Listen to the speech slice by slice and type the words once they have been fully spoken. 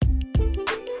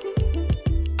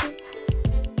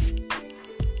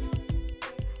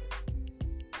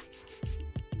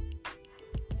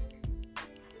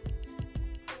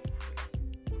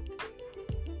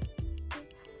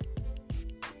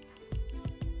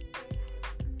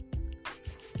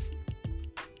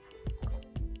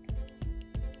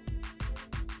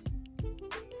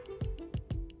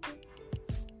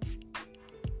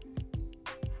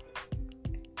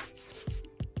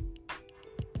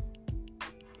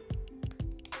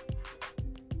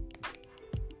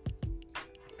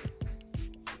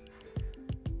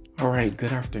All right,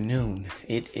 good afternoon.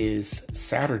 It is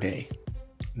Saturday,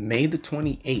 May the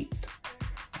 28th.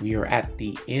 We are at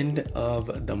the end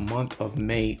of the month of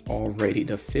May already.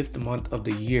 The fifth month of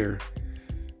the year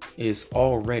is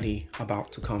already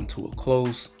about to come to a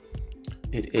close.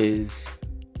 It is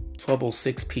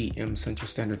 12:06 p.m. Central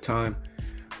Standard Time.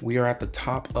 We are at the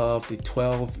top of the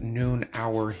 12 noon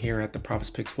hour here at the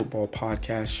Prophets Picks Football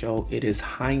Podcast Show. It is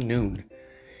high noon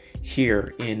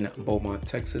here in Beaumont,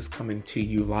 Texas, coming to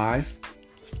you live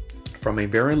from a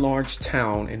very large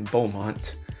town in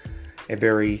Beaumont, a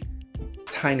very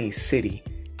tiny city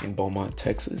in Beaumont,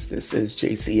 Texas. This is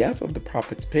JCF of the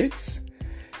Prophets Picks,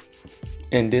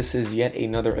 and this is yet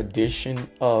another edition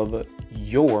of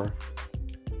your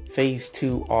Phase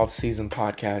 2 off-season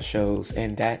podcast shows,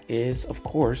 and that is, of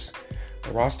course,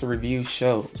 the roster review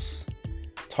shows,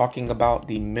 talking about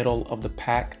the middle of the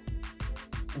pack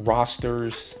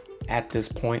rosters at this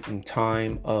point in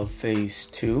time of Phase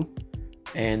 2.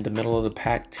 And the middle of the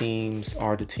pack teams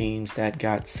are the teams that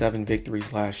got 7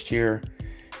 victories last year.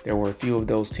 There were a few of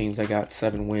those teams that got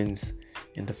 7 wins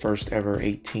in the first ever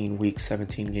 18-week,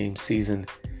 17-game season.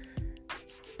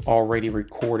 Already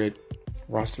recorded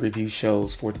roster review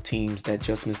shows for the teams that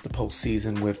just missed the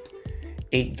postseason with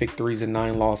 8 victories and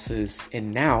 9 losses.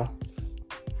 And now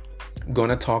I'm going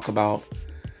to talk about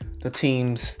the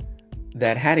teams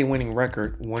that had a winning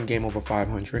record, 1 game over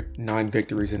 500, 9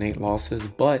 victories and 8 losses,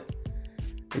 but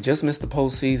they just missed the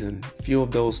postseason. A few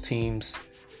of those teams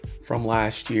from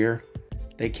last year,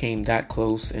 they came that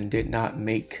close and did not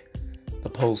make the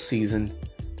postseason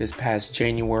this past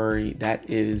January. That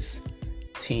is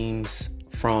teams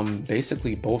from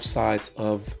basically both sides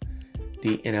of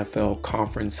the NFL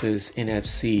conferences,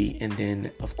 NFC, and then,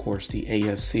 of course, the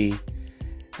AFC.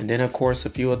 And then, of course, a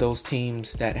few of those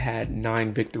teams that had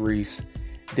 9 victories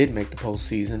did make the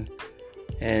postseason.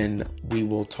 And we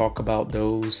will talk about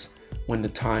those when the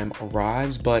time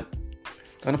arrives. But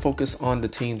I'm going to focus on the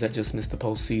teams that just missed the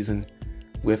postseason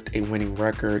with a winning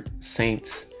record.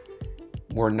 Saints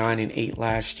were 9-8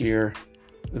 last year.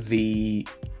 The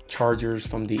Chargers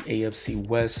from the AFC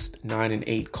West,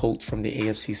 9-8. Colts from the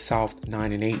AFC South,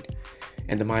 9-8.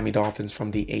 And the Miami Dolphins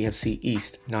from the AFC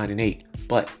East, 9-8.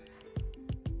 But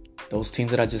those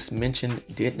teams that I just mentioned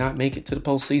did not make it to the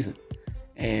postseason.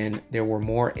 And there were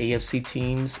more AFC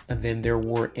teams than there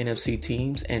were NFC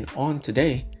teams. And on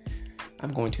today,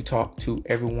 I'm going to talk to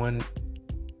everyone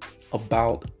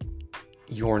about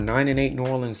your 9-8 New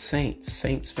Orleans Saints.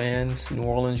 Saints fans, New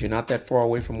Orleans, you're not that far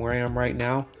away from where I am right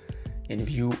now. And if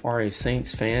you are a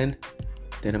Saints fan,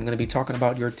 then I'm going to be talking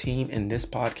about your team in this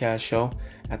podcast show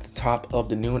at the top of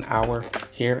the noon hour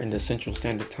here in the Central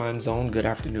Standard Time Zone. Good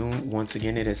afternoon. Once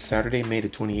again, it is Saturday, May the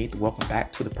 28th. Welcome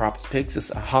back to the Prophets Picks. It's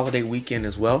a holiday weekend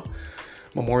as well.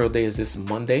 Memorial Day is this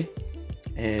Monday.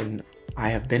 And I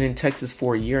have been in Texas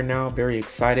for a year now. Very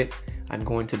excited. I'm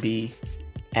going to be,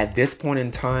 at this point in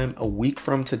time, a week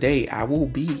from today, I will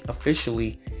be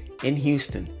officially in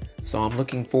Houston. So I'm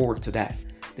looking forward to that.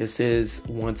 This is,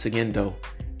 once again, though,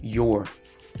 your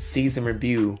season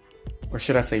review, or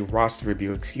should I say roster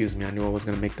review, excuse me. I knew I was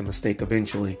going to make the mistake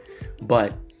eventually,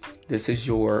 but this is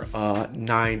your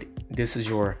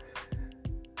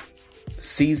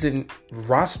season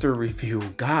roster review.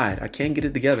 God, I can't get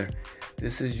it together.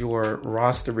 This is your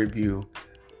roster review,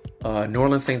 New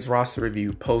Orleans Saints roster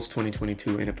review post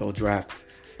 2022 NFL draft.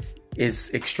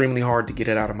 It's extremely hard to get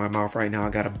it out of my mouth right now. I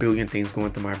got a billion things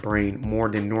going through my brain, more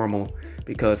than normal,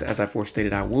 because as I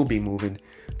forestated, I will be moving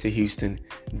to Houston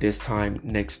this time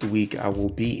next week. I will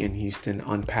be in Houston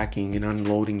unpacking and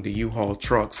unloading the U-Haul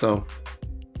truck. So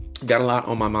got a lot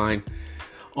on my mind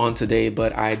on today,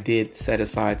 but I did set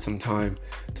aside some time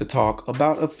to talk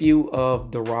about a few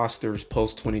of the rosters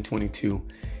post 2022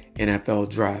 NFL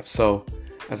draft. So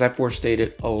as I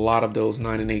forestated, a lot of those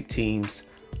 9-8 teams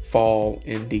fall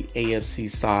in the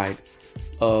AFC side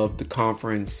of the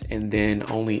conference, and then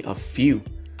only a few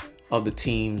of the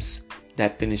teams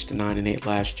that finished 9-8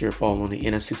 last year fall on the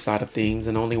NFC side of things,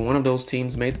 and only one of those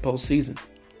teams made the postseason.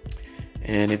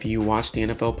 And if you watched the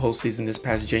NFL postseason this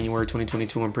past January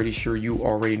 2022, I'm pretty sure you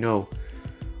already know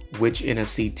which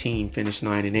NFC team finished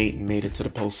 9-8 and made it to the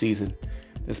postseason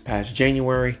this past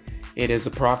January. It is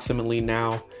approximately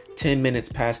now 10 minutes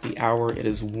past the hour. It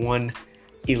is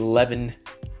 1:11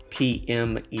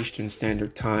 p.m. Eastern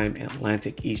Standard Time,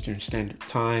 Atlantic Eastern Standard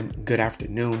Time. Good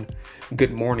afternoon,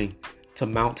 good morning to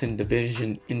Mountain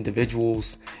Division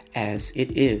individuals, as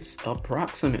it is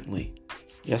approximately,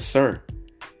 yes sir,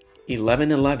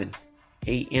 11:11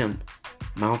 a.m.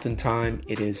 Mountain Time.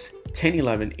 It is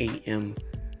 10:11 a.m.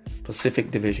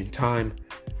 Pacific Division Time.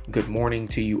 Good morning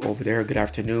to you over there. Good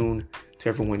afternoon to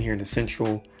everyone here in the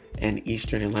Central and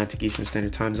Atlantic Eastern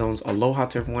Standard Time zones. Aloha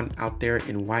to everyone out there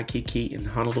in Waikiki in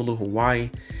Honolulu, Hawaii.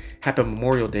 Happy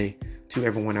Memorial Day to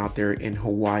everyone out there in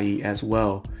Hawaii as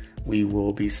well. We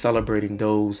will be celebrating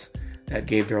those that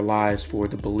gave their lives for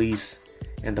the beliefs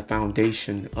and the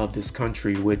foundation of this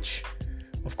country, which,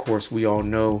 of course, we all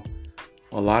know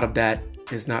a lot of that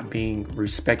is not being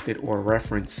respected or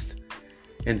referenced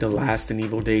in the last and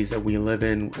evil days that we live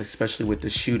in, especially with the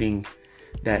shooting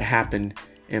that happened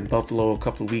in Buffalo a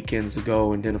couple of weekends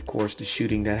ago. And then, of course, the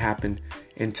shooting that happened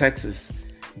in Texas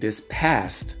this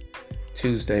past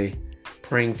Tuesday,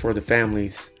 praying for the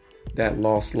families that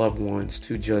lost loved ones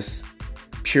to just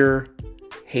pure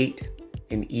hate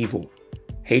and evil.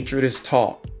 Hatred is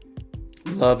taught.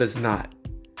 Love is not.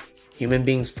 Human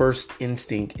beings' first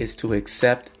instinct is to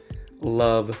accept,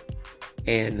 love,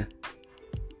 and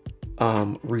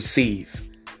receive.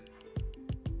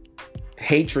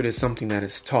 Hatred is something that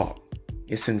is taught.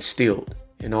 It's instilled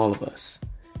in all of us.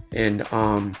 And,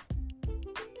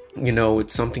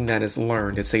 it's something that is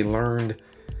learned. It's a learned,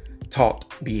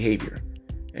 taught behavior.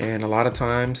 And a lot of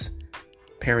times,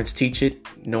 parents teach it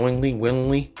knowingly,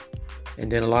 willingly.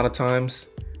 And then a lot of times,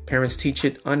 parents teach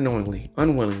it unknowingly,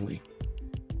 unwillingly.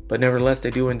 But nevertheless,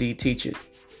 they do indeed teach it.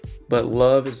 But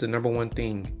love is the number one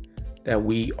thing that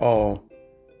we all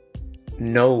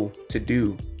know to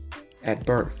do at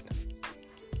birth.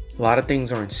 A lot of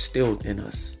things are instilled in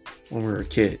us when we were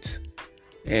kids.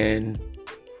 And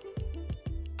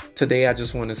today I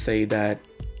just want to say that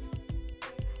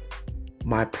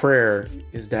my prayer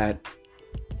is that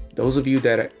those of you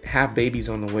that have babies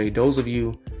on the way, those of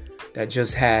you that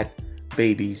just had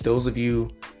babies, those of you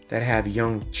that have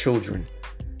young children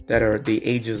that are the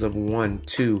ages of 1,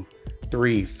 2,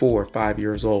 3, 4, 5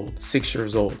 years old, 6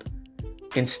 years old,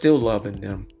 instill love in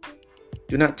them.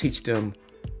 Do not teach them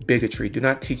bigotry. Do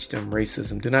not teach them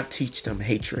racism. Do not teach them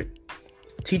hatred.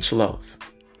 Teach love.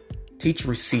 Teach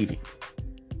receiving.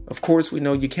 Of course, we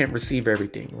know you can't receive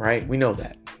everything, right? We know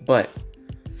that. But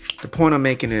the point I'm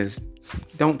making is,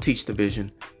 don't teach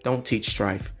division. Don't teach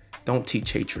strife. Don't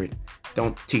teach hatred.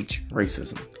 Don't teach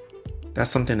racism.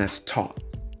 That's something that's taught.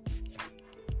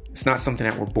 It's not something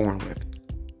that we're born with.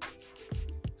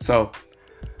 So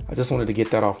I just wanted to get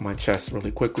that off my chest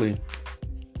really quickly.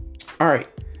 All right.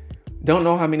 Don't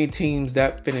know how many teams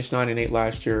that finished 9-8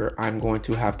 last year I'm going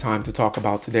to have time to talk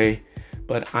about today,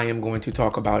 but I am going to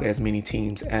talk about as many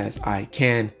teams as I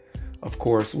can. Of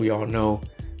course, we all know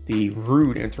the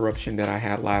rude interruption that I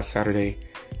had last Saturday.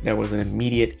 That was an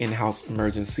immediate in-house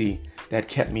emergency that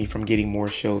kept me from getting more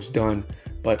shows done.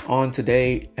 But on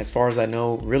today, as far as I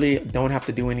know, really don't have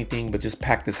to do anything but just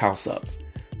pack this house up.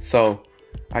 So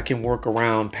I can work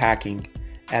around packing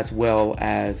as well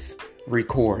as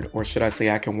record, or should I say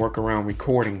I can work around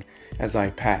recording as I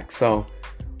pack. So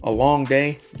a long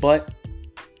day, but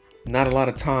not a lot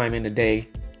of time in the day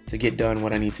to get done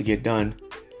what I need to get done,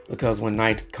 because when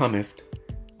night cometh,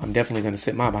 I'm definitely going to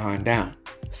sit my behind down.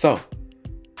 So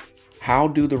how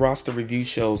do the roster review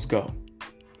shows go?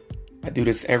 I do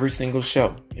this every single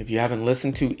show. If you haven't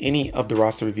listened to any of the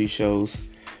roster review shows,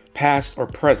 past or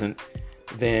present,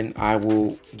 then I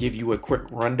will give you a quick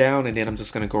rundown, and then I'm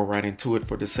just going to go right into it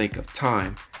for the sake of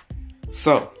time.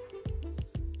 So,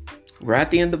 we're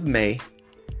at the end of May.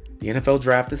 The NFL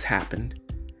draft has happened.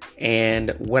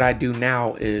 And what I do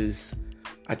now is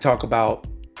I talk about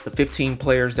the 15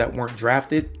 players that weren't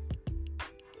drafted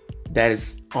that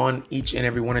is on each and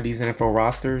every one of these NFL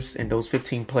rosters. And those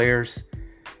 15 players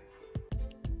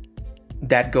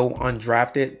that go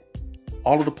undrafted,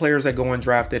 all of the players that go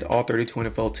undrafted, all 32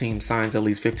 NFL teams signs at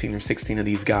least 15 or 16 of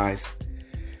these guys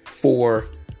for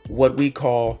what we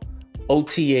call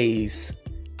OTAs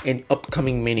and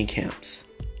upcoming mini camps.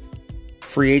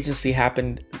 Free agency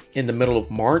happened in the middle of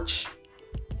March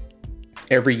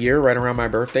every year, right around my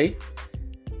birthday.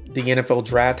 The NFL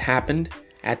draft happened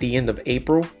at the end of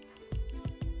April.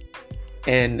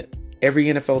 And every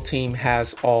NFL team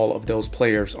has all of those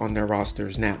players on their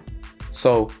rosters now.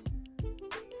 So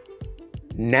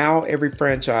now every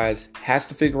franchise has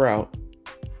to figure out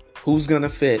who's going to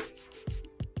fit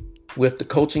with the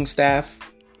coaching staff,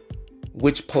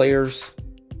 which players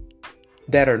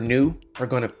that are new are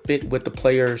going to fit with the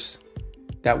players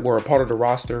that were a part of the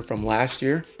roster from last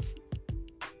year.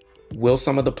 Will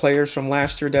some of the players from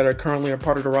last year that are currently a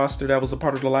part of the roster that was a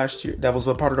part of the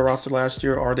roster last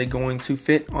year, are they going to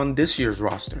fit on this year's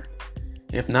roster?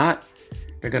 If not,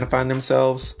 they're going to find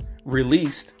themselves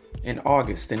released in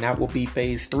August, and that will be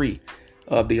phase 3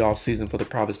 of the offseason for the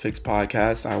Providence Picks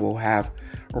podcast. I will have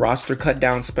roster cut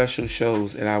down special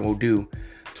shows, and I will do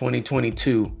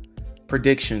 2022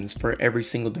 predictions for every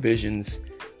single division's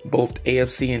both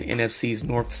AFC and NFC's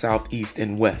North, South, East,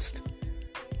 and West.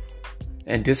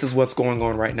 And this is what's going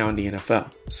on right now in the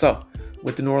NFL. So,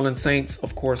 with the New Orleans Saints,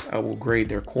 of course, I will grade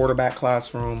their quarterback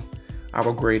classroom. I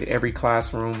will grade every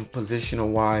classroom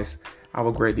positional-wise. I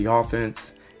will grade the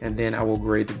offense, and then I will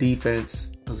grade the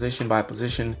defense position by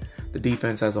position, the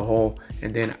defense as a whole,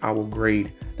 and then I will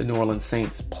grade the New Orleans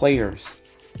Saints players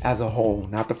as a whole.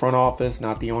 Not the front office,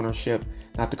 not the ownership,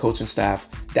 not the coaching staff.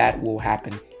 That will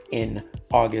happen in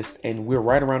August, and we're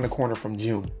right around the corner from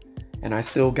June. And I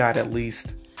still got at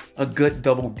least a good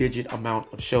double-digit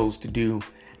amount of shows to do,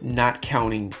 not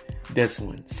counting this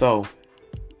one. So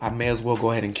I may as well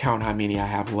go ahead and count how many I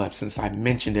have left since I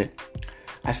mentioned it.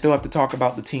 I still have to talk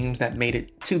about the teams that made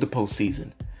it to the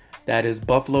postseason. That is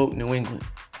Buffalo, New England,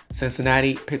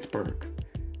 Cincinnati, Pittsburgh.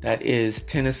 That is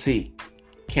Tennessee,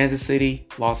 Kansas City,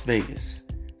 Las Vegas.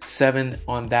 7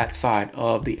 on that side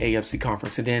of the AFC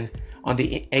conference. And then on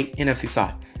the NFC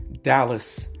side,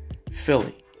 Dallas,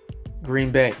 Philly, Green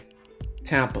Bay,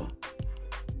 Tampa,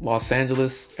 Los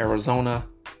Angeles, Arizona,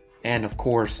 and of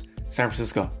course, San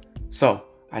Francisco. So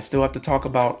I still have to talk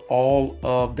about all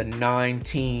of the 9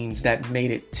 teams that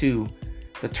made it to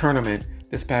the tournament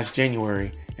this past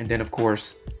January. And then, of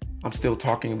course, I'm still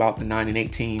talking about the 9 and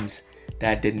 8 teams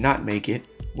that did not make it,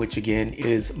 which again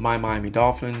is my Miami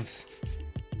Dolphins.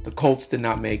 The Colts did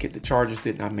not make it. The Chargers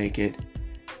did not make it.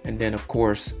 And then, of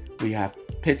course, we have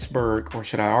Pittsburgh, or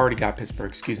should I already got Pittsburgh,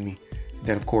 excuse me.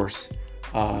 Then, of course,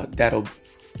 that'll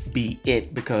be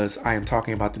it because I am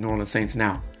talking about the New Orleans Saints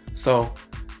now. So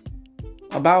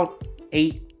about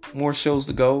 8 more shows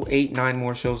to go, 9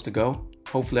 more shows to go.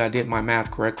 Hopefully I did my math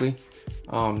correctly.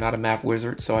 Not a math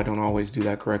wizard, so I don't always do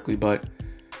that correctly, but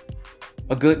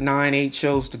a good 9-8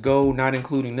 shows to go, not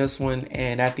including this one.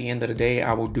 And at the end of the day,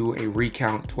 I will do a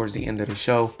recount towards the end of the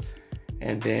show.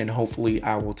 And then hopefully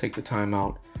I will take the time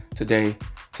out today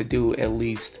to do at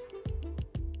least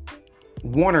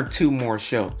 1 or 2 more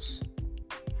shows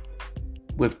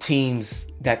with teams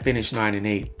that finished 9 and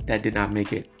 8 that did not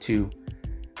make it to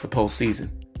the postseason.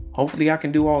 Hopefully I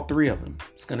can do all 3 of them.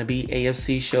 It's going to be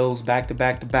AFC shows back to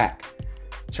back to back.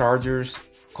 Chargers,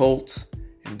 Colts,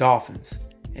 and Dolphins.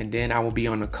 And then I will be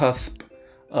on the cusp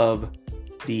of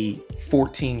the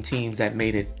 14 teams that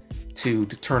made it to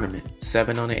the tournament.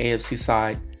 7 on the AFC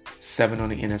side, 7 on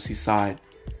the NFC side.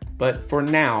 But for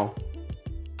now,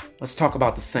 let's talk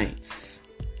about the Saints.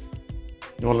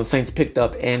 New Orleans Saints picked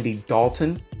up Andy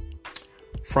Dalton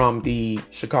from the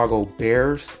Chicago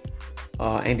Bears.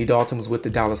 Andy Dalton was with the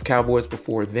Dallas Cowboys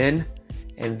before then.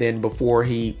 And then before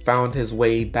he found his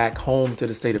way back home to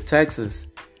the state of Texas,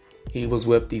 he was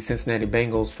with the Cincinnati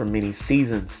Bengals for many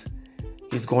seasons.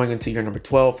 He's going into year number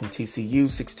 12 from TCU,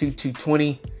 6'2",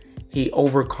 220. He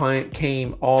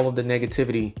overcame all of the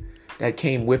negativity that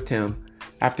came with him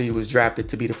after he was drafted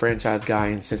to be the franchise guy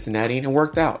in Cincinnati, and it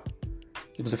worked out.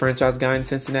 He was a franchise guy in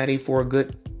Cincinnati for a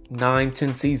good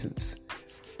 9-10 seasons.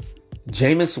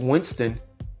 Jameis Winston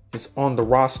is on the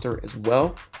roster as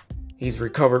well. He's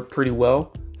recovered pretty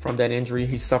well from that injury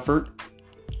he suffered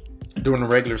during the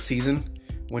regular season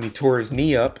when he tore his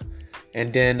knee up.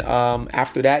 And then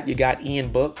after that, you got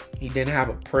Ian Book. He didn't have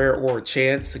a prayer or a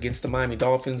chance against the Miami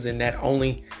Dolphins in that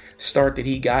only start that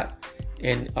he got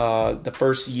in the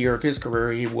first year of his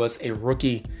career. He was a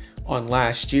rookie on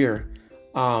last year.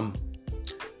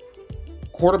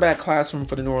 Quarterback classroom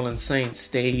for the New Orleans Saints,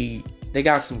 they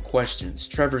got some questions.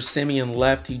 Trevor Siemian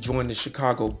left. He joined the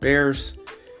Chicago Bears.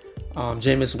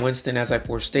 Jameis Winston, as I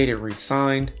forestated,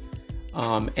 resigned.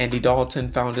 Andy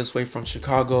Dalton found his way from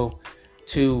Chicago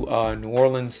to New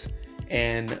Orleans.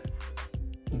 And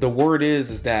the word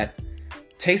is that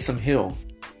Taysom Hill,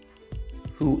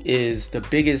 who is the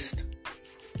biggest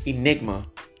enigma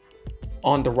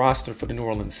on the roster for the New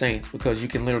Orleans Saints, because you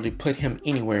can literally put him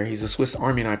anywhere. He's a Swiss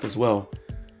Army knife as well.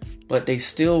 But they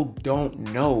still don't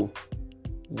know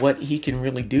what he can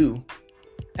really do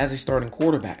as a starting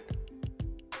quarterback.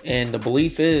 And the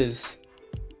belief is,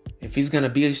 if he's going to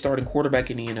be a starting quarterback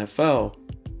in the NFL,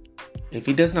 if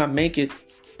he does not make it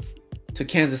to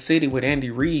Kansas City with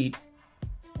Andy Reid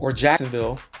or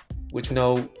Jacksonville, which we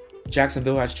know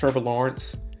Jacksonville has Trevor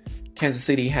Lawrence, Kansas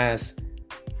City has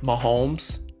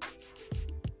Mahomes.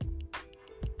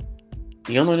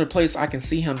 The only other place I can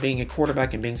see him being a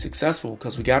quarterback and being successful,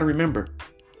 because we got to remember,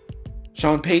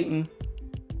 Sean Payton,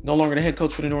 no longer the head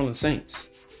coach for the New Orleans Saints.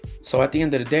 So at the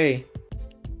end of the day,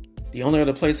 the only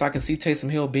other place I can see Taysom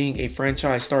Hill being a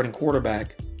franchise starting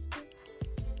quarterback,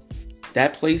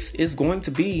 that place is going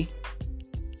to be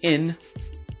in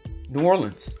New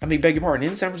Orleans. Beg your pardon,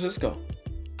 in San Francisco.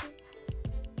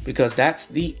 Because that's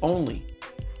the only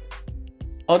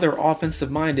other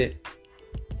offensive-minded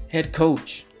head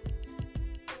coach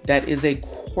that is a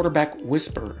quarterback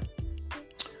whisperer.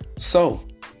 So,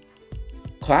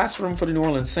 classroom for the New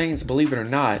Orleans Saints, believe it or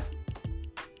not,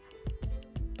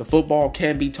 the football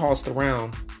can be tossed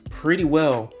around pretty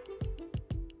well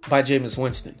by Jameis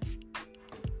Winston.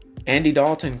 Andy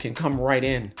Dalton can come right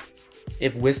in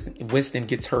if Winston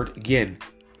gets hurt again.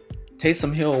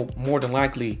 Taysom Hill, more than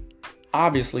likely,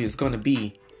 obviously is going to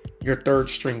be your third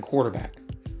string quarterback,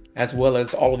 as well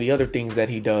as all of the other things that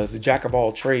he does. A jack of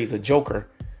all trades, a joker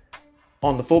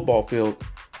on the football field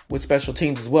with special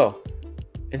teams as well.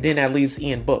 And then that leaves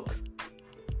Ian Book.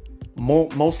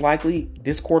 Most likely,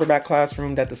 this quarterback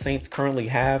classroom that the Saints currently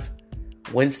have,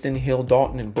 Winston, Hill,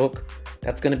 Dalton, and Book,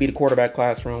 that's going to be the quarterback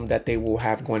classroom that they will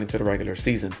have going into the regular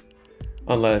season.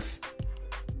 Unless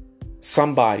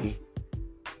somebody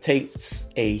takes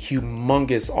a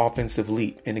humongous offensive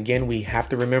leap. And again, we have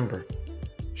to remember,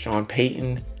 Sean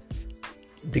Payton,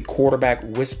 the quarterback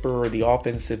whisperer, the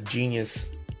offensive genius,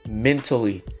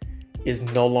 mentally is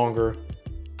no longer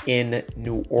in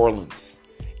New Orleans.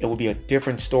 It would be a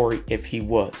different story if he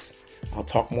was. I'll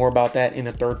talk more about that in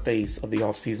the third phase of the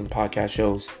offseason podcast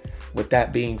shows. With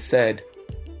that being said,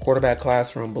 quarterback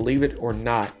classroom, believe it or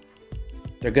not,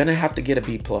 they're going to have to get a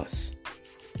B+.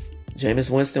 Jameis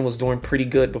Winston was doing pretty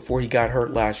good before he got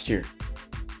hurt last year.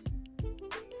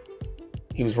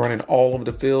 He was running all over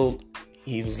the field.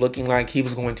 He was looking like he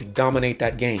was going to dominate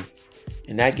that game.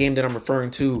 And that game that I'm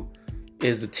referring to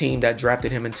is the team that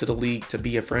drafted him into the league to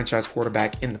be a franchise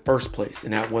quarterback in the first place.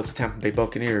 And that was the Tampa Bay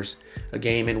Buccaneers, a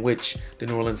game in which the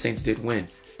New Orleans Saints did win.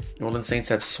 New Orleans Saints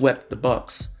have swept the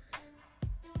Bucs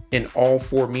in all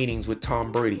 4 meetings with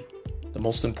Tom Brady. The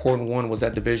most important one was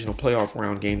that divisional playoff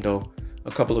round game, though,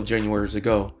 a couple of Januaries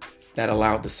ago, that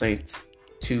allowed the Saints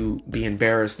to be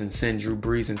embarrassed and send Drew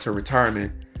Brees into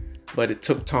retirement. But it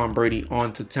took Tom Brady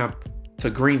on to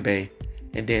Green Bay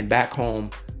and then back home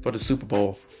for the Super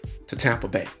Bowl to Tampa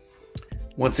Bay.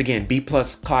 Once again, B+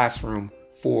 classroom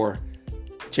for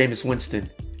Jameis Winston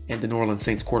and the New Orleans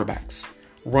Saints quarterbacks.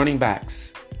 Running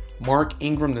backs. Mark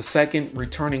Ingram II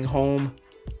returning home.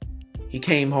 He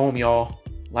came home, y'all,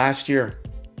 last year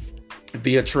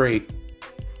via trade.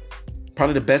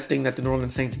 Probably the best thing that the New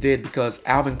Orleans Saints did, because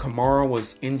Alvin Kamara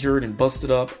was injured and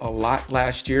busted up a lot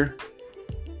last year.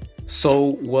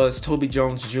 So was Toby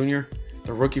Jones Jr.,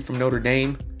 the rookie from Notre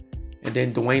Dame. And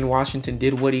then Dwayne Washington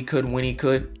did what he could when he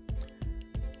could.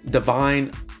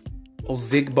 Devine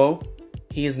Ozigbo,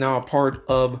 he is now a part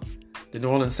of the New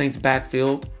Orleans Saints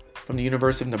backfield from the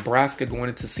University of Nebraska going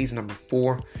into season number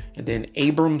 4. And then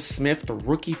Abram Smith, the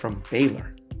rookie from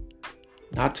Baylor,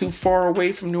 not too far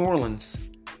away from New Orleans,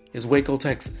 is Waco,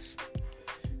 Texas.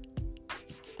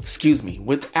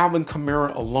 With Alvin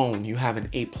Kamara alone, you have an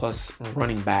A+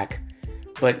 running back.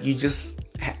 But you just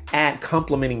add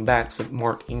complementing backs with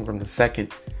Mark Ingram II.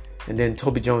 And then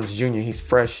Toby Jones Jr., he's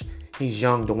fresh, he's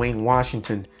young. Dwayne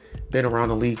Washington, been around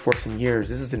the league for some years.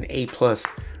 This is an A+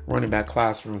 running back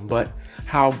classroom. But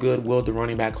how good will the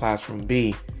running back classroom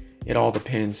be? It all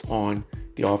depends on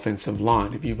the offensive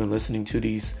line. If you've been listening to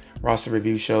these roster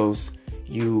review shows,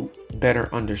 you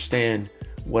better understand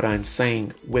what I'm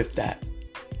saying with that.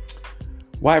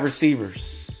 Wide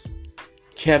receivers.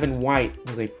 Kevin White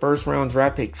was a first-round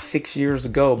draft pick 6 years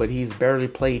ago, but he's barely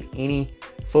played any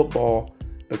football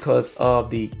because of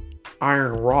the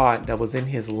iron rod that was in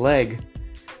his leg,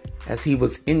 as he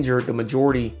was injured the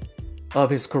majority of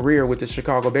his career with the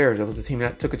Chicago Bears. That was the team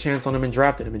that took a chance on him and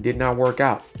drafted him. It did not work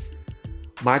out.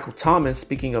 Michael Thomas,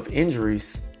 speaking of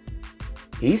injuries,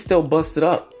 he's still busted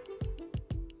up.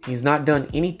 He's not done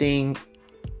anything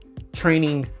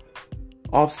training,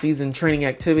 off-season training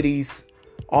activities,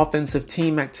 offensive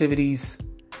team activities,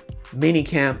 mini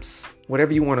camps,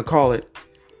 whatever you want to call it.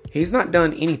 He's not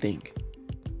done anything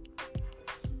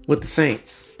with the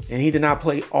Saints. And he did not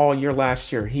play all year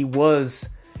last year. He was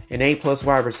an A+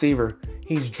 wide receiver.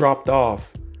 He's dropped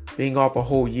off, being off a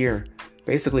whole year.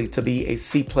 Basically, to be a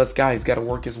C+ guy, he's got to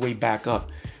work his way back up.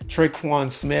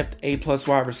 Tre'Quan Smith, A+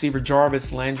 wide receiver.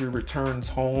 Jarvis Landry returns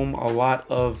home. A lot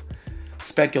of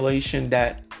speculation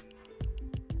that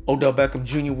Odell Beckham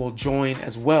Jr. will join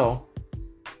as well.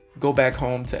 Go back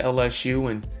home to LSU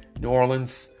and New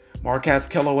Orleans. Marquez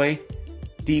Callaway,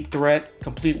 deep threat,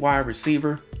 complete wide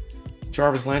receiver.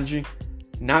 Jarvis Landry,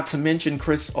 not to mention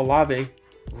Chris Olave,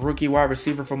 rookie wide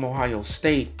receiver from Ohio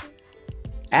State.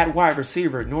 At wide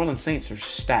receiver, New Orleans Saints are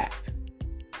stacked.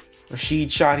 Rashid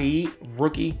Shaheed,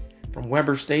 rookie from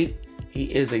Weber State. He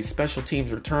is a special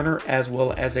teams returner as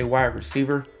well as a wide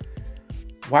receiver.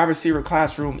 Wide receiver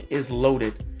classroom is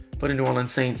loaded for the New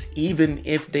Orleans Saints, even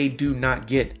if they do not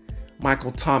get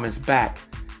Michael Thomas back.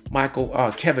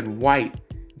 Kevin White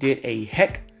did a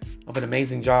heck of an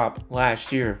amazing job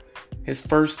last year. His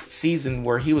first season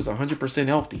where he was 100%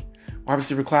 healthy. Wide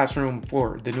receiver classroom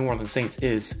for the New Orleans Saints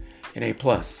is an A+.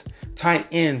 Tight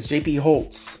ends, J.P.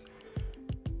 Holtz,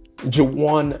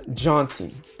 Jawan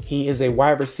Johnson. He is a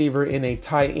wide receiver in a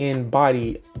tight end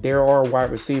body. There are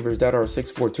wide receivers that are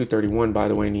 6'4", 231, by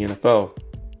the way, in the NFL.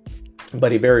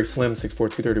 But a very slim 6'4",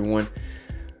 231.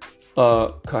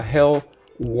 Kahel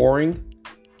Waring,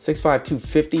 6'5",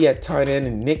 250 at tight end.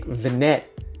 And Nick Vannett,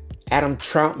 Adam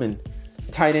Troutman,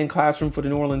 tight end classroom for the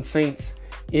New Orleans Saints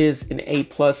is an A+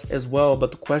 as well.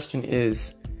 But the question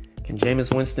is, can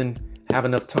Jameis Winston have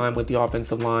enough time with the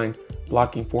offensive line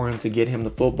blocking for him to get him the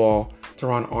football?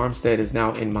 Teron Armstead is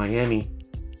now in Miami.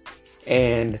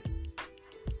 And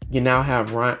you now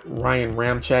have Ryan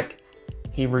Ramczyk.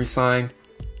 He re-signed,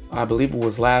 I believe it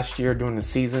was last year during the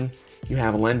season. You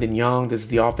have Landon Young. This is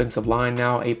the offensive line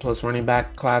now. A+ running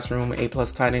back classroom, A+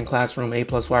 tight end classroom, A+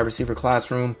 wide receiver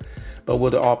classroom. But will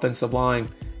the offensive line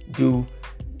do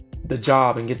the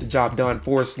job and get the job done?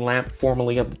 Forrest Lamp,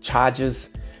 formerly of the Chargers.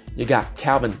 You got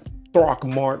Calvin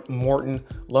Throckmorton.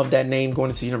 Love that name, going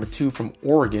into your number 2 from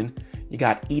Oregon. You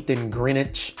got Ethan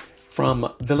Greenwich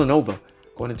from Villanova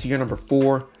going into your number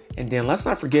 4. And then let's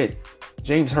not forget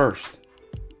James Hurst.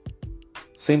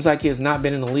 Seems like he has not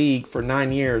been in the league for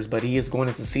 9 years, but he is going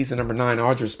into season number 9.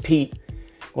 Audrey's Pete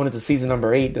going into season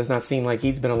number 8. Does not seem like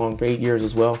he's been along for 8 years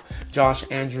as well. Josh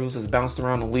Andrews has bounced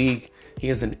around the league. He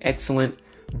is an excellent,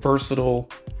 versatile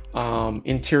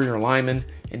interior lineman.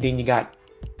 And then you got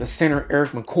the center,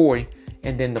 Eric McCoy.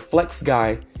 And then the flex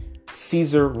guy,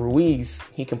 Cesar Ruiz.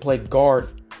 He can play guard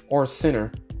or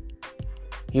center.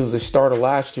 He was a starter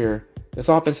last year. This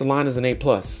offensive line is an A+.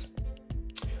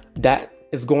 That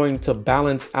is going to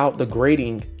balance out the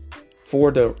grading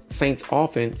for the Saints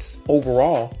offense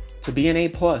overall to be an A+.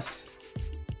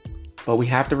 But we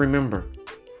have to remember,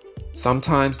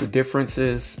 sometimes the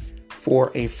differences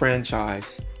for a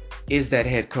franchise is that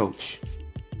head coach.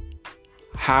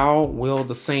 How will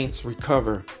the Saints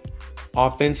recover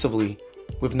offensively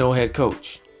with no head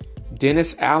coach?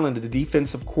 Dennis Allen, the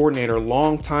defensive coordinator,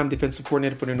 longtime defensive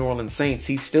coordinator for the New Orleans Saints.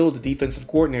 He's still the defensive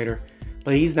coordinator,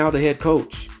 but he's now the head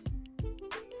coach.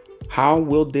 How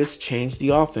will this change the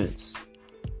offense?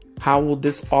 How will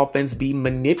this offense be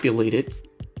manipulated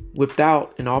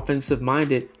without an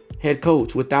offensive-minded head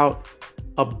coach, without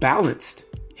a balanced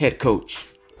head coach?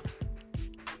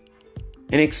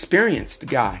 An experienced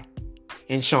guy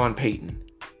in Sean Payton.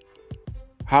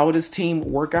 How will this team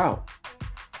work out?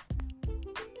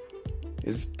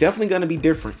 It's definitely going to be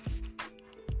different.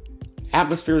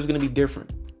 Atmosphere is going to be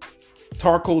different.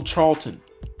 Tarko Charlton,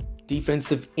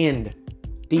 defensive end.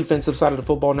 Defensive side of the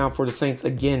football now for the Saints.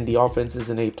 Again, the offense is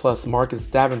an A+. Marcus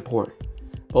Davenport.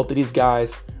 Both of these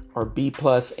guys are B+, A-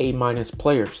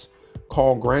 players.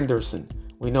 Carl Granderson.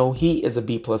 We know he is a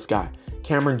B+ guy.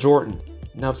 Cameron Jordan.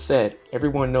 Enough said.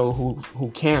 Everyone know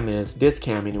who Cam is. This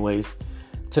Cam anyways.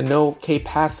 Tano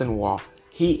K-Passenwa.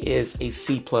 He is a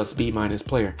C+, B-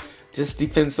 player. This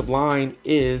defensive line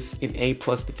is an A+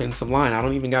 defensive line. I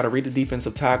don't even got to read the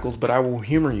defensive tackles, but I will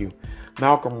humor you.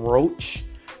 Malcolm Roach.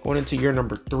 Going into year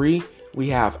number 3, we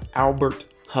have Albert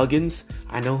Huggins.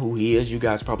 I know who he is. You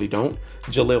guys probably don't.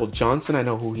 Jaleel Johnson. I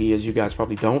know who he is. You guys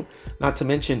probably don't. Not to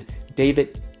mention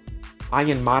David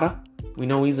Ayanmata. We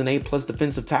know he's an A+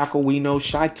 defensive tackle. We know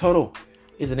Shai Tuttle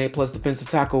is an A+ defensive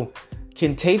tackle.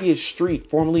 Kentavious Street,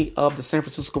 formerly of the San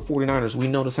Francisco 49ers. We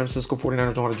know the San Francisco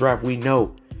 49ers don't want to draft. We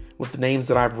know with the names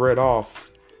that I've read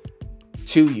off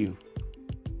to you,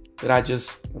 that I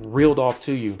just reeled off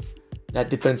to you, that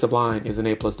defensive line is an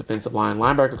A+ defensive line.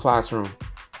 Linebacker classroom,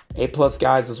 A+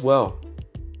 guys as well.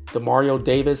 Demario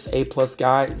Davis, A+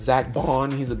 guy. Zach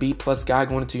Bond, he's a B+ guy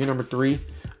going into year number 3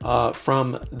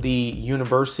 from the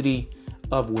University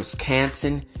of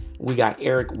Wisconsin. We got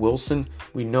Eric Wilson.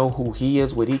 We know who he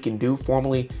is, what he can do,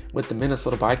 formerly with the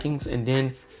Minnesota Vikings. And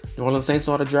then New Orleans Saints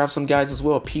know how to draft some guys as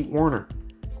well. Pete Werner,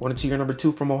 going into year number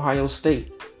 2 from Ohio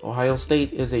State. Ohio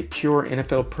State is a pure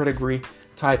NFL pedigree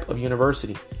type of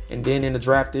university. And then in the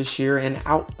draft this year and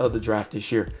out of the draft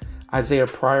this year, Isaiah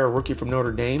Pryor, rookie from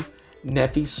Notre Dame.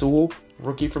 Nephi Sewell,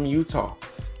 rookie from Utah.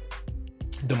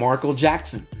 DeMarco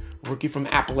Jackson, rookie from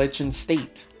Appalachian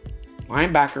State.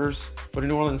 Linebackers for the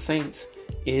New Orleans Saints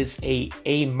is a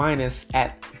A-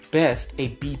 at best. A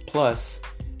B+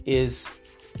 is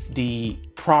the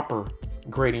proper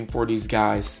grading for these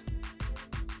guys.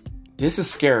 This is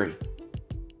scary.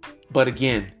 But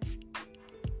again,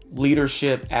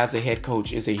 leadership as a head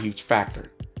coach is a huge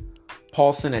factor.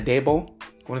 Paulson Adebo,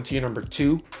 going into year number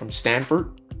 2 from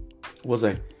Stanford, was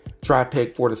a draft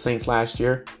pick for the Saints last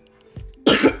year.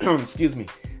 Excuse me.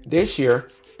 This year,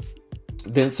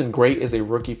 Vincent Gray is a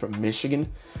rookie from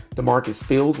Michigan. DeMarcus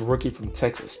Fields, rookie from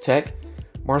Texas Tech.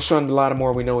 Marshawn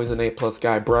Lattimore, we know he's an A-plus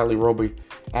guy. Bradley Roby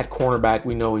at cornerback,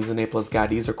 we know he's an A-plus guy.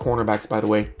 These are cornerbacks, by the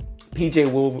way. P.J.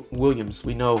 Williams,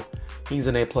 we know he's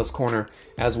an A-plus corner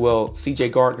as well. C.J.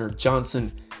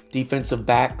 Gardner-Johnson, defensive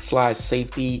back /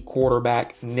 safety,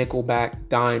 quarterback, nickel back,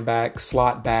 dime back,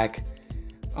 slot back,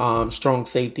 strong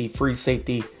safety, free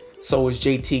safety. So is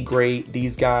J.T. Gray.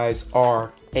 These guys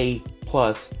are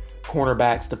A-plus.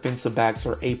 Cornerbacks, defensive backs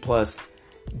are A-plus.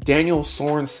 Daniel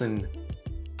Sorensen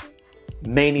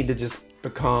may need to just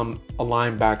become a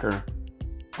linebacker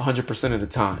 100% of the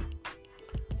time.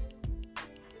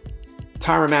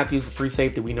 Tyrann Mathieu, the free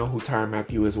safety. We know who Tyrann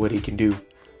Mathieu is, what he can do.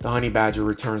 The Honey Badger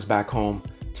returns back home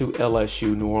to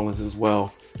LSU, New Orleans as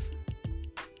well.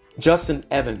 Justin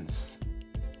Evans,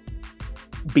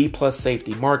 B-plus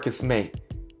safety. Marcus May,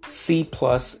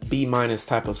 C-plus, B-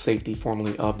 type of safety,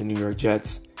 formerly of the New York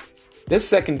Jets. This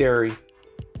secondary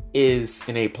is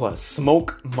an A-plus.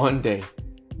 Smoke Monday,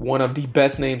 one of the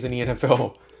best names in the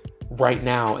NFL right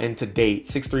now and to date.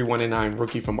 6'3", 109,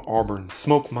 rookie from Auburn.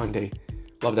 Smoke Monday.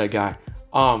 Love that guy.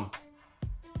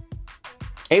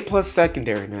 A-plus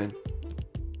secondary, man.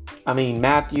 I mean,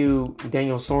 Daniel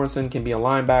Sorensen can be a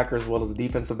linebacker as well as a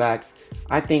defensive back.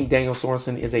 I think Daniel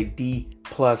Sorensen is a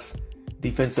D-plus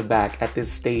defensive back at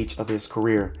this stage of his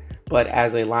career. But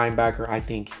as a linebacker, I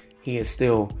think he is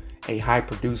still a high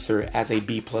producer as a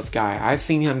B-plus guy. I've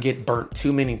seen him get burnt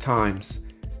too many times.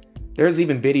 There's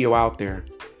even video out there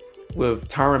with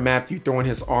Tyrann Mathieu throwing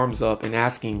his arms up and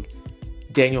asking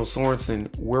Daniel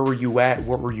Sorensen, where were you at?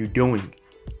 What were you doing?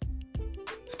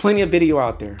 There's plenty of video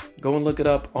out there. Go and look it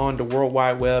up on the World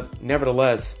Wide Web.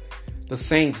 Nevertheless, the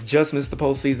Saints just missed the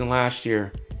postseason last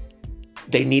year.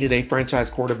 They needed a franchise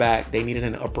quarterback. They needed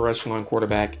an upper echelon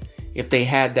quarterback. If they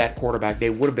had that quarterback, they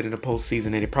would have been in the postseason,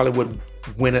 and it probably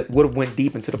would have went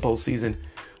deep into the postseason.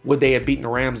 Would they have beaten the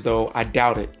Rams, though? I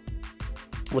doubt it.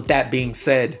 With that being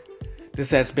said, this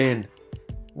has been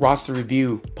Roster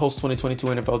Review,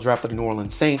 post-2022 NFL Draft of the New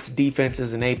Orleans Saints. Defense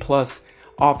is an A+.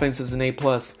 Offense is an A+.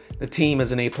 The team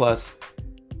is an A+.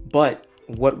 But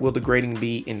what will the grading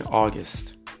be in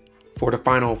August for the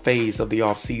final phase of the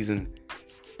offseason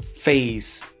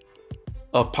phase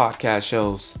of podcast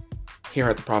shows here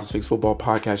at the Prophets Picks Football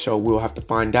Podcast Show? We'll have to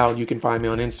find out. You can find me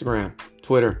on Instagram,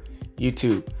 Twitter,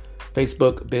 YouTube,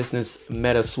 Facebook, Business,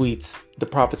 Meta Suites, the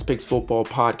Prophets Picks Football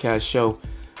Podcast Show,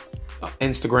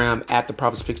 Instagram at the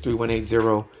Prophets Picks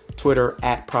 3180, Twitter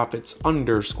at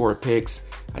Prophets_Picks.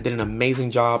 I did an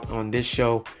amazing job on this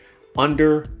show.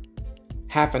 Under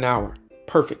half an hour.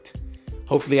 Perfect.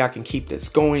 Hopefully I can keep this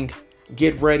going.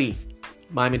 Get ready,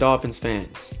 Miami Dolphins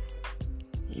fans.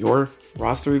 Your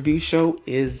roster review show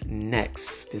is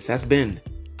next. This has been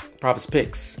the Prophets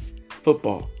Picks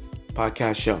Football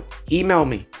Podcast Show. Email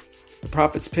me,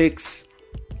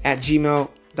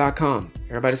 theprophetspicks@gmail.com.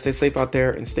 Everybody stay safe out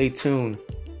there and stay tuned.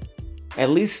 At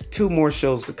least 2 more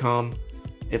shows to come.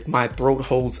 If my throat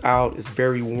holds out, it's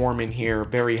very warm in here,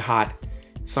 very hot.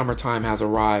 Summertime has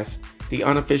arrived. The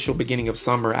unofficial beginning of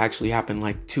summer actually happened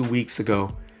like 2 weeks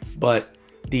ago, but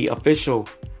the unofficial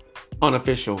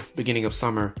beginning of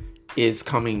summer is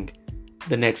coming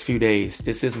the next few days.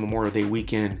 This is Memorial Day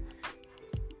weekend.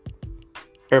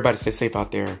 Everybody stay safe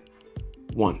out there.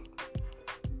 1.